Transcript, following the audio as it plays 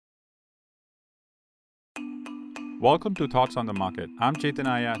Welcome to Thoughts on the Market. I'm Chetan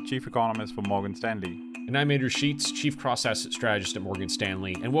Iyer, Chief Economist for Morgan Stanley. And I'm Andrew Sheets, Chief Cross-Asset Strategist at Morgan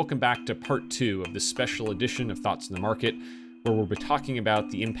Stanley. And welcome back to part 2 of this special edition of Thoughts on the Market, where we'll be talking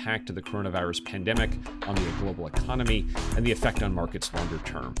about the impact of the coronavirus pandemic on the global economy and the effect on markets longer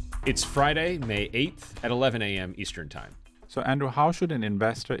term. It's Friday, May 8th at 11 a.m. Eastern Time. So, Andrew, how should an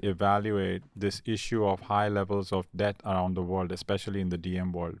investor evaluate this issue of high levels of debt around the world, especially in the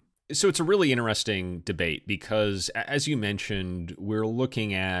DM world? So it's a really interesting debate because, as you mentioned, we're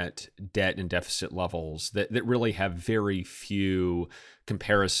looking at debt and deficit levels that really have very few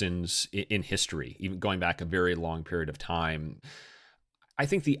comparisons in history, even going back a very long period of time. I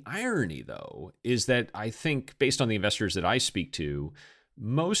think the irony, though, is that I think, based on the investors that I speak to,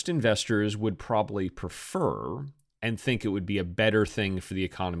 most investors would probably prefer and think it would be a better thing for the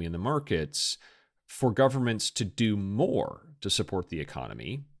economy and the markets for governments to do more to support the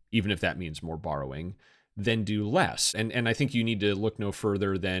economy, even if that means more borrowing, then do less. And I think you need to look no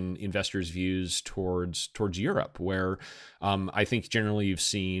further than investors' views towards Europe, where I think generally you've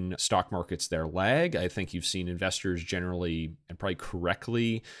seen stock markets there lag. I think you've seen investors generally, and probably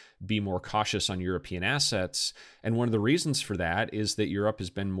correctly, be more cautious on European assets. And one of the reasons for that is that Europe has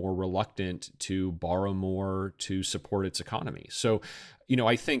been more reluctant to borrow more to support its economy. So,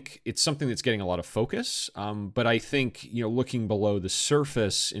 I think it's something that's getting a lot of focus, but I think, looking below the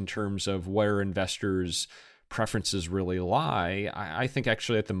surface in terms of where investors' preferences really lie, I think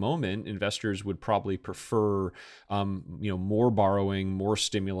actually at the moment, investors would probably prefer, more borrowing, more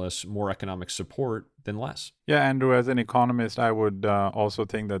stimulus, more economic support than less. Yeah, Andrew, as an economist, I would also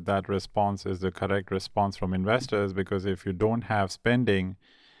think that response is the correct response from investors, because if you don't have spending,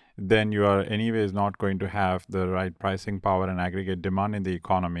 then you are anyways not going to have the right pricing power and aggregate demand in the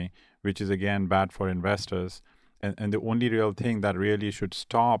economy, which is again bad for investors. And the only real thing that really should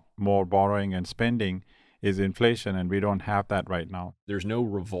stop more borrowing and spending is inflation, and we don't have that right now. There's no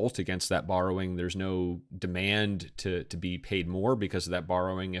revolt against that borrowing. There's no demand to be paid more because of that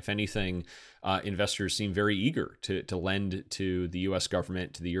borrowing. If anything, investors seem very eager to lend to the U.S.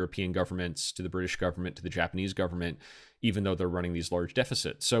 government, to the European governments, to the British government, to the Japanese government, even though they're running these large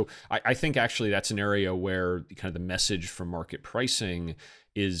deficits. So I think actually that's an area where kind of the message from market pricing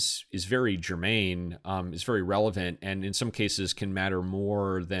is very germane, is very relevant, and in some cases can matter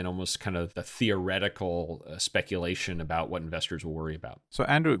more than almost kind of the theoretical speculation about what investors will worry about. So,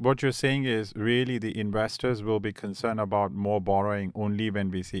 Andrew, what you're saying is really the investors will be concerned about more borrowing only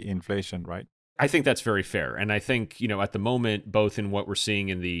when we see inflation, right? I think that's very fair. And I think, at the moment, both in what we're seeing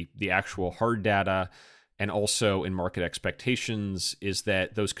in the actual hard data and also in market expectations, is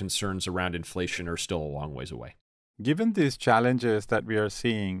that those concerns around inflation are still a long ways away. Given these challenges that we are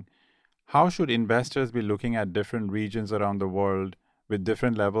seeing, how should investors be looking at different regions around the world with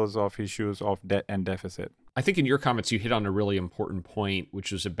different levels of issues of debt and deficit? I think in your comments, you hit on a really important point,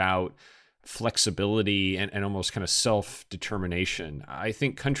 which was about flexibility and almost kind of self-determination. I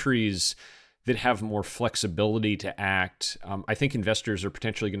think countries that have more flexibility to act, I think investors are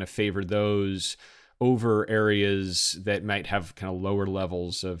potentially going to favor those over areas that might have kind of lower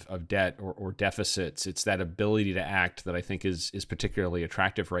levels of debt or deficits. It's that ability to act that I think is particularly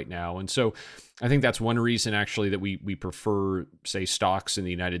attractive right now. And so I think that's one reason actually that we prefer, say, stocks in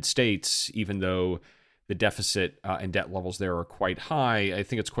the United States, even though the deficit and debt levels there are quite high. I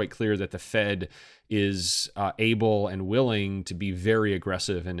think it's quite clear that the Fed is able and willing to be very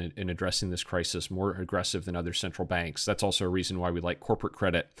aggressive in addressing this crisis, more aggressive than other central banks. That's also a reason why we like corporate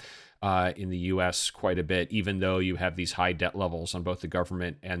credit in the U.S. quite a bit, even though you have these high debt levels on both the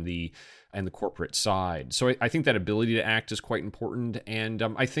government and the corporate side. So I think that ability to act is quite important. And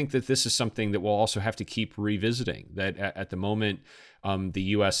I think that this is something that we'll also have to keep revisiting, that at the moment, the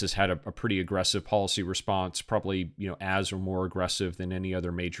U.S. has had a pretty aggressive policy response, probably as or more aggressive than any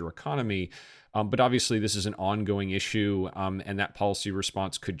other major economy. But obviously, this is an ongoing issue, and that policy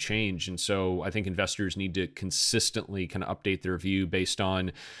response could change. And so I think investors need to consistently kind of update their view based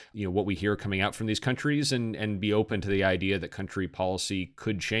on what we hear coming out from these countries, and be open to the idea that country policy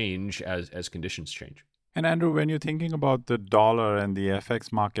could change as conditions change. And Andrew, when you're thinking about the dollar and the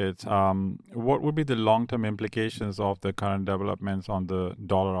FX markets, what would be the long-term implications of the current developments on the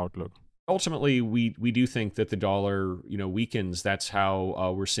dollar outlook? Ultimately, we do think that the dollar, weakens. That's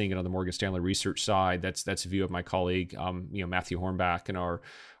how we're seeing it on the Morgan Stanley research side. That's a view of my colleague, Matthew Hornback, and our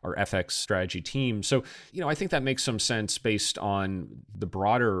FX strategy team. So, I think that makes some sense based on the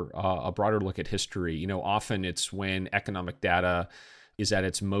broader look at history. Often it's when economic data is at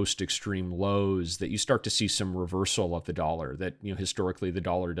its most extreme lows, that you start to see some reversal of the dollar. That, historically the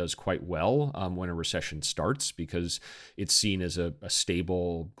dollar does quite well when a recession starts, because it's seen as a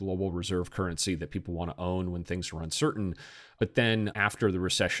stable global reserve currency that people want to own when things are uncertain. But then after the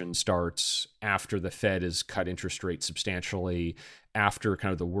recession starts, after the Fed has cut interest rates substantially, after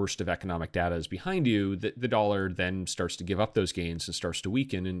kind of the worst of economic data is behind you, the dollar then starts to give up those gains and starts to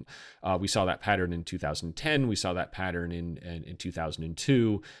weaken. And we saw that pattern in 2010. We saw that pattern in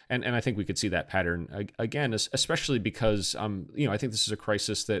 2002. And I think we could see that pattern again, especially because, I think this is a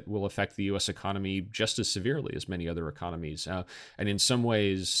crisis that will affect the U.S. economy just as severely as many other economies. And in some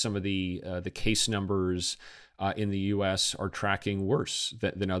ways, some of the case numbers in the U.S. are tracking worse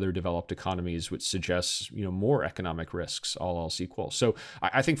than other developed economies, which suggests more economic risks, all else equal. So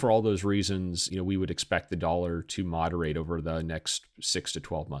I think for all those reasons, we would expect the dollar to moderate over the next 6 to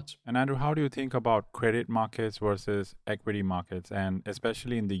 12 months. And Andrew, how do you think about credit markets versus equity markets? And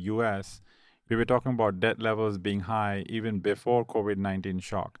especially in the U.S., we were talking about debt levels being high even before COVID-19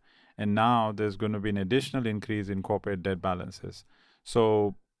 shock. And now there's going to be an additional increase in corporate debt balances.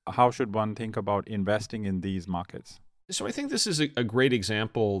 So how should one think about investing in these markets? So I think this is a great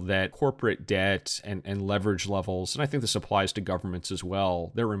example that corporate debt and leverage levels, and I think this applies to governments as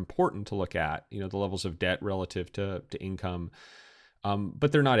well, they're important to look at, the levels of debt relative to income,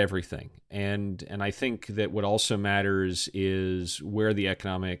 but they're not everything. And I think that what also matters is where the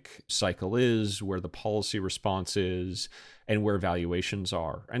economic cycle is, where the policy response is, and where valuations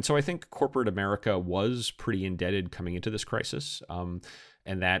are. And so I think corporate America was pretty indebted coming into this crisis.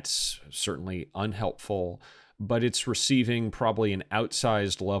 And that's certainly unhelpful, but it's receiving probably an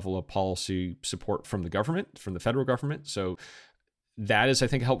outsized level of policy support from the government, from the federal government. So that is, I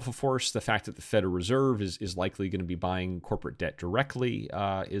think, a helpful force. The fact that the Federal Reserve is likely going to be buying corporate debt directly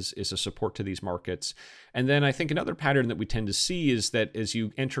is a support to these markets. And then I think another pattern that we tend to see is that as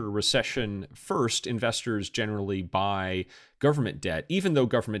you enter a recession, first, investors generally buy government debt. Even though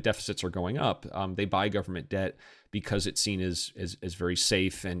government deficits are going up, they buy government debt because it's seen as very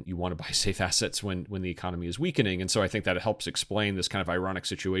safe, and you want to buy safe assets when the economy is weakening. And so I think that helps explain this kind of ironic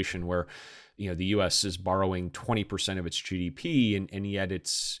situation where the U.S. is borrowing 20% of its GDP, and yet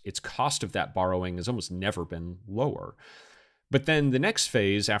its cost of that borrowing has almost never been lower. But then the next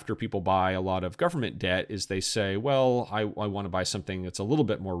phase, after people buy a lot of government debt, is they say, well, I want to buy something that's a little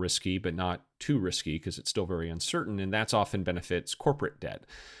bit more risky, but not too risky because it's still very uncertain. And that's often benefits corporate debt.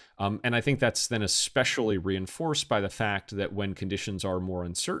 And I think that's then especially reinforced by the fact that when conditions are more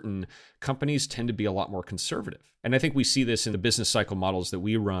uncertain, companies tend to be a lot more conservative. And I think we see this in the business cycle models that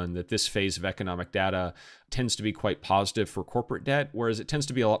we run, that this phase of economic data tends to be quite positive for corporate debt, whereas it tends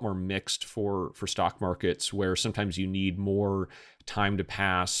to be a lot more mixed for stock markets, where sometimes you need more time to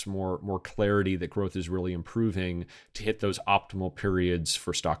pass, more clarity that growth is really improving to hit those optimal periods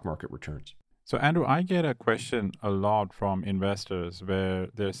for stock market returns. So, Andrew, I get a question a lot from investors where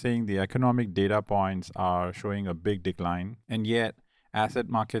they're saying the economic data points are showing a big decline, and yet asset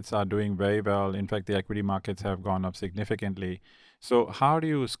markets are doing very well. In fact, the equity markets have gone up significantly. So how do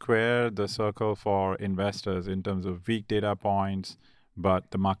you square the circle for investors in terms of weak data points,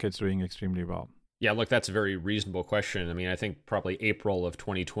 but the market's doing extremely well? Yeah, look, that's a very reasonable question. I mean, I think probably April of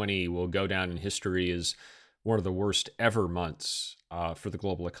 2020 will go down in history as one of the worst ever months for the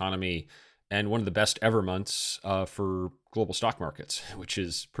global economy, and one of the best ever months for global stock markets, which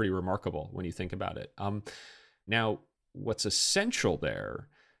is pretty remarkable when you think about it. Now, what's essential there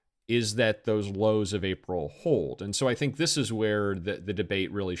is that those lows of April hold. And so I think this is where the debate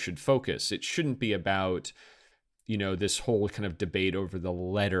really should focus. It shouldn't be about, this whole kind of debate over the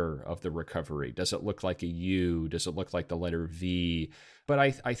letter of the recovery. Does it look like a U? Does it look like the letter V? But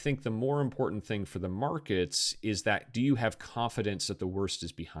I think the more important thing for the markets is that, do you have confidence that the worst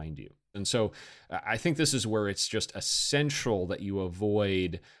is behind you? And so I think this is where it's just essential that you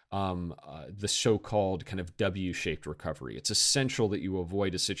avoid the so-called kind of W-shaped recovery. It's essential that you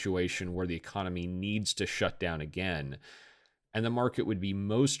avoid a situation where the economy needs to shut down again. And the market would be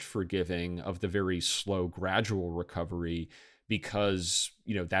most forgiving of the very slow, gradual recovery because,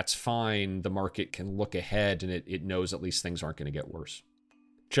 that's fine. The market can look ahead and it knows at least things aren't going to get worse.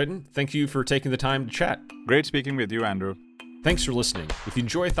 Chetan, thank you for taking the time to chat. Great speaking with you, Andrew. Thanks for listening. If you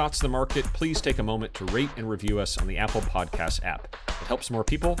enjoy Thoughts of the Market, please take a moment to rate and review us on the Apple Podcasts app. It helps more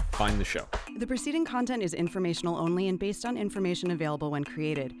people find the show. The preceding content is informational only and based on information available when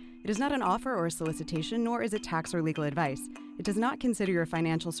created. It is not an offer or a solicitation, nor is it tax or legal advice. It does not consider your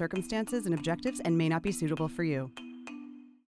financial circumstances and objectives and may not be suitable for you.